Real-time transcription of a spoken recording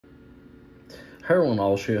Here one,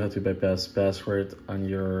 I'll show you how to bypass password on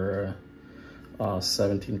your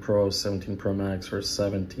 17 Pro, 17 Pro Max, or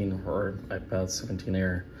 17 or iPad 17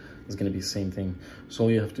 Air. It's gonna be the same thing. So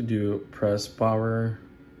all you have to do, press power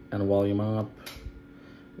and volume up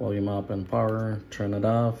and power, turn it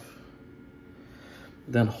off.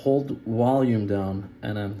 Then hold volume down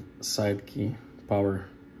and then side key, power.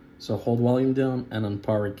 So hold volume down and then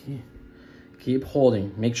power key. Keep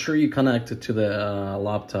holding. Make sure you connect it to the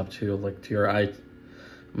laptop, to your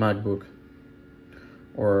MacBook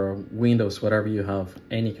or Windows, whatever you have,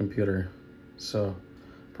 any computer. So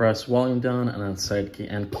press volume down and then side key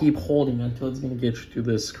and keep holding until it's gonna get you to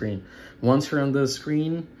this screen. Once you're on this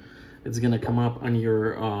screen, it's gonna come up on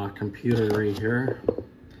your computer right here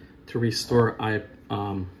to restore and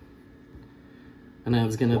then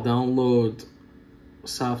it's gonna download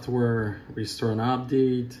software, restore and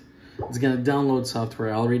update. It's gonna download software.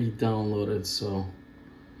 I already downloaded, so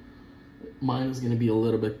mine is gonna be a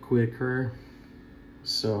little bit quicker.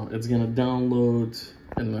 So it's gonna download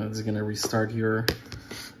and then it's gonna restart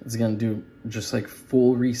it's gonna do just like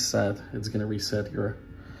full reset. It's gonna reset your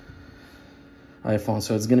iPhone,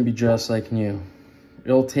 so it's gonna be just like new.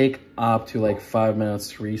 It'll take up to like 5 minutes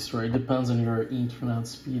to restore. It depends on your internet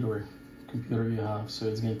speed or computer you have, so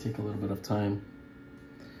it's gonna take a little bit of time.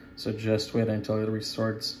 So just wait until it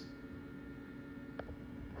restarts.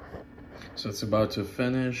 So it's about to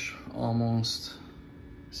finish almost.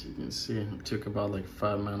 As you can see, it took about like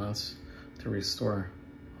 5 minutes to restore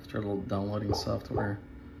after downloading software.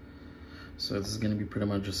 So this is gonna be pretty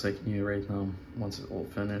much just like new right now once it will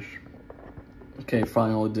finish. Okay,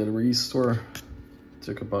 finally did a restore.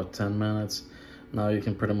 Took about 10 minutes. Now you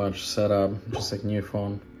can pretty much set up just like new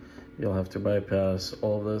phone. You'll have to bypass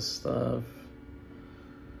all this stuff.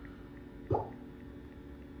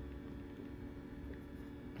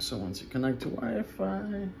 So once you connect to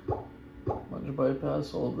Wi-Fi, once you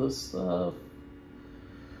bypass all this stuff,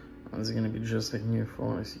 it's gonna be just like new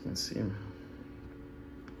phone, as you can see.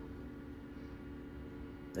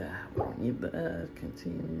 Yeah, we don't need that.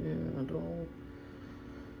 Continue.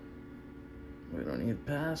 We don't need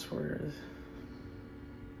password.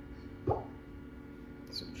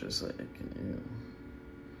 So just like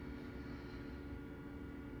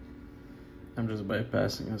I'm just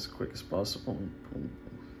bypassing as quick as possible.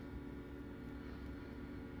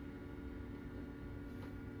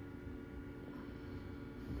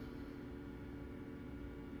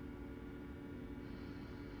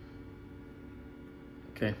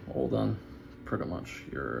 Okay, all done. Pretty much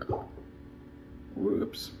you're,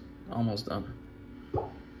 whoops, almost done.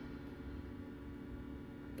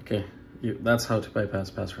 Okay, that's how to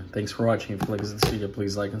bypass password. Thanks for watching. If you like this video,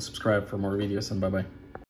 please like and subscribe for more videos, and bye-bye.